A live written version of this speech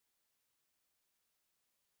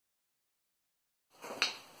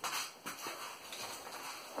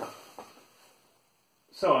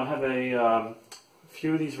So I have a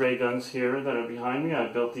few of these ray guns here that are behind me. I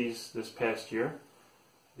built these this past year.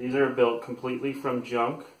 These are built completely from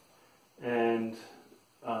junk, and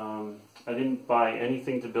I didn't buy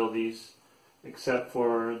anything to build these except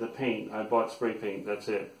for the paint. I bought spray paint, that's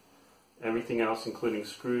it. Everything else, including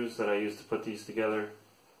screws that I used to put these together,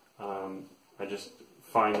 I just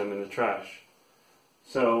find them in the trash.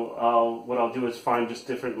 So what I'll do is find just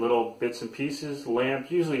different little bits and pieces, lamps,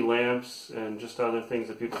 usually lamps, and just other things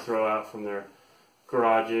that people throw out from their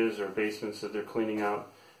garages or basements that they're cleaning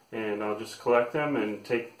out. And I'll just collect them and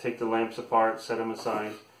take the lamps apart, set them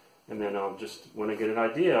aside, and then I'll just, when I get an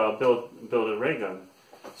idea, I'll build a ray gun.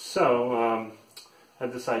 So I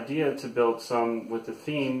had this idea to build some with the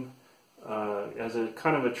theme as a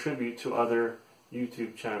kind of a tribute to other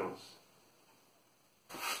YouTube channels.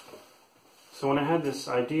 So when I had this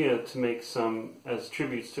idea to make some as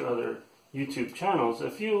tributes to other YouTube channels,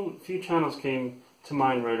 a few channels came to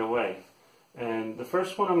mind right away. And the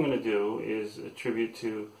first one I'm going to do is a tribute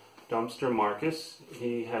to Dumpster Marcus.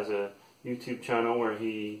 He has a YouTube channel where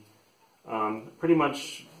he pretty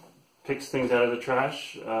much picks things out of the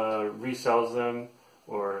trash, resells them,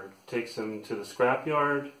 or takes them to the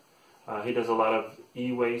scrapyard. He does a lot of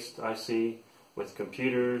e-waste, I see, with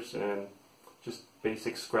computers and just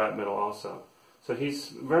basic scrap metal also. So he's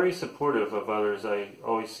very supportive of others. I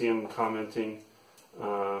always see him commenting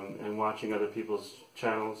and watching other people's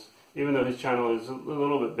channels. Even though his channel is a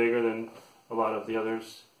little bit bigger than a lot of the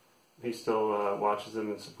others, he still watches them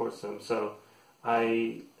and supports them. So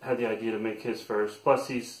I had the idea to make his first. Plus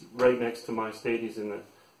he's right next to my state. He's in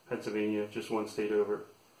Pennsylvania, just one state over.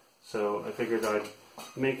 So I figured I'd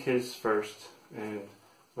make his first, and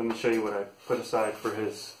let me show you what I put aside for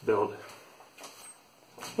his build.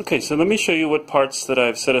 Okay, so let me show you what parts that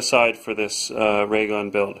I've set aside for this ray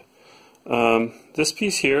gun build. This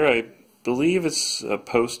piece here, I believe it's a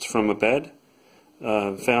post from a bed.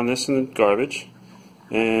 Found this in the garbage,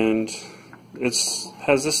 and it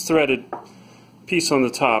has this threaded piece on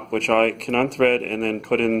the top, which I can unthread and then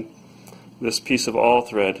put in this piece of all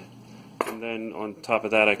thread, and then on top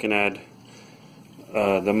of that I can add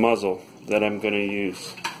the muzzle that I'm going to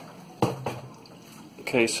use.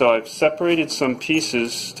 Okay, so I've separated some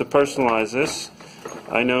pieces to personalize this.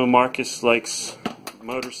 I know Marcus likes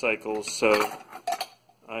motorcycles, so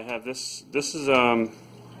I have this. This is a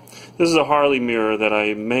Harley mirror that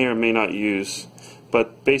I may or may not use,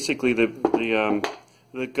 but basically the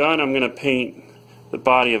gun I'm going to paint, the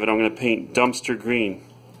body of it I'm going to paint dumpster green,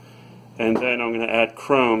 and then I'm going to add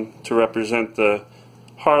chrome to represent the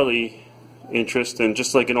Harley interest, and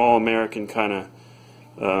just like an all-American kind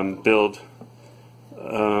of build.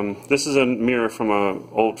 This is a mirror from an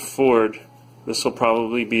old Ford. This will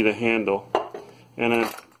probably be the handle, and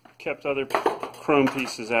I've kept other chrome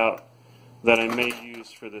pieces out that I may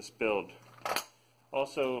use for this build.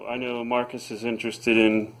 Also, I know Marcus is interested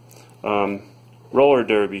in roller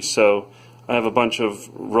derby, so I have a bunch of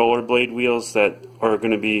rollerblade wheels that are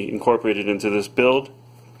going to be incorporated into this build,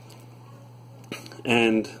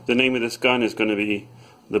 and the name of this gun is going to be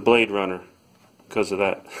the Bladerunner because of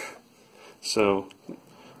that. So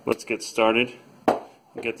let's get started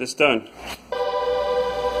and get this done.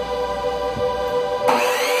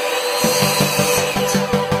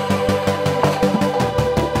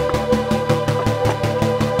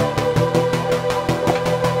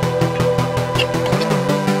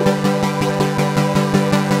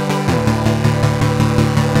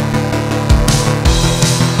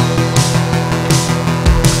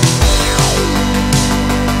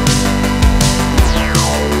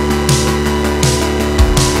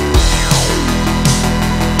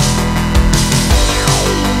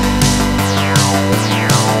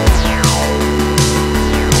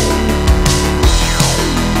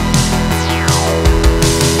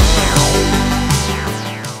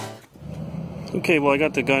 Okay, well, I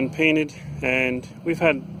got the gun painted, and we've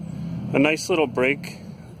had a nice little break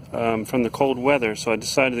from the cold weather, so I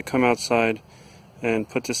decided to come outside and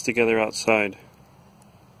put this together outside.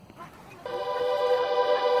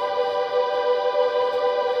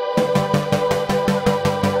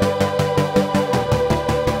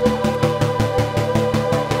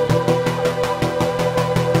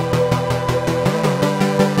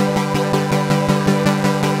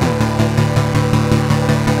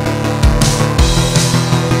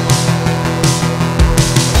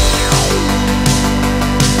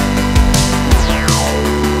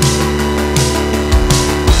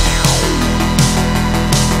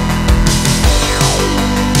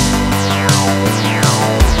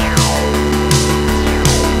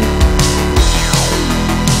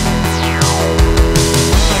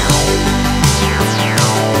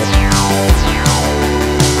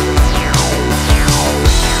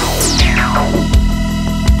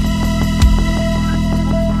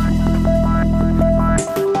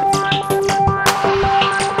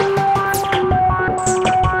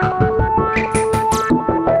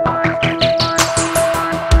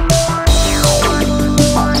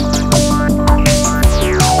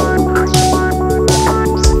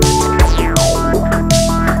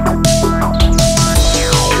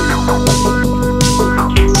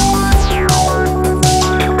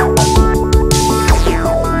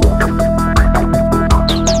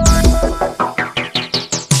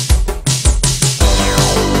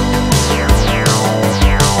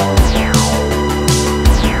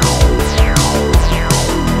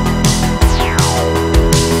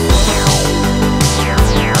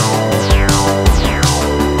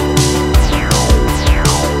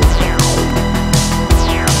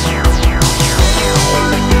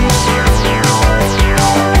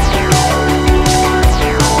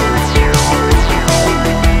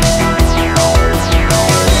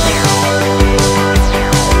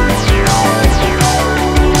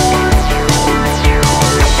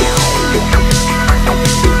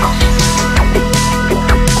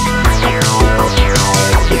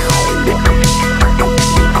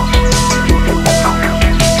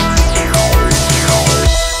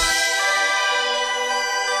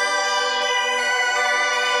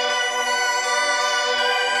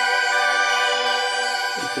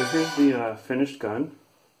 here's the finished gun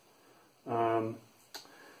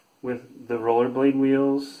with the rollerblade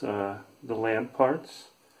wheels, the lamp parts.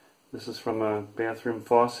 This is from a bathroom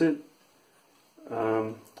faucet.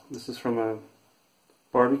 This is from a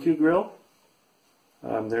barbecue grill.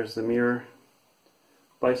 There's the mirror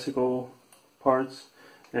bicycle parts,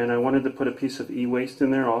 and I wanted to put a piece of e-waste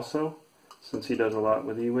in there also, since he does a lot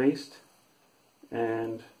with e-waste.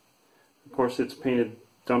 And of course it's painted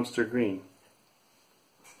dumpster green.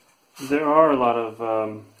 There are a lot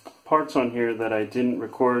of parts on here that I didn't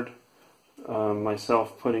record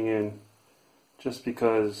myself putting in, just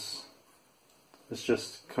because this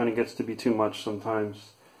just kind of gets to be too much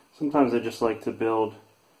sometimes. Sometimes I just like to build,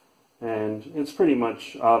 and it's pretty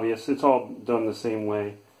much obvious. It's all done the same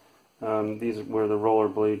way. These were the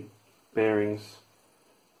rollerblade bearings,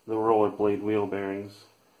 the rollerblade wheel bearings.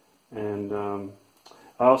 And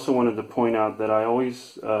I also wanted to point out that I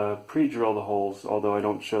always pre-drill the holes, although I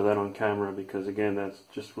don't show that on camera because, again, that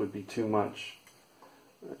just would be too much.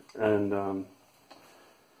 And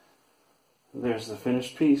there's the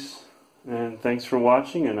finished piece. And thanks for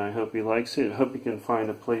watching, and I hope he likes it. I hope he can find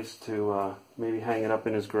a place to maybe hang it up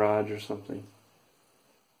in his garage or something.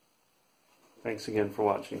 Thanks again for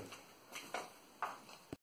watching.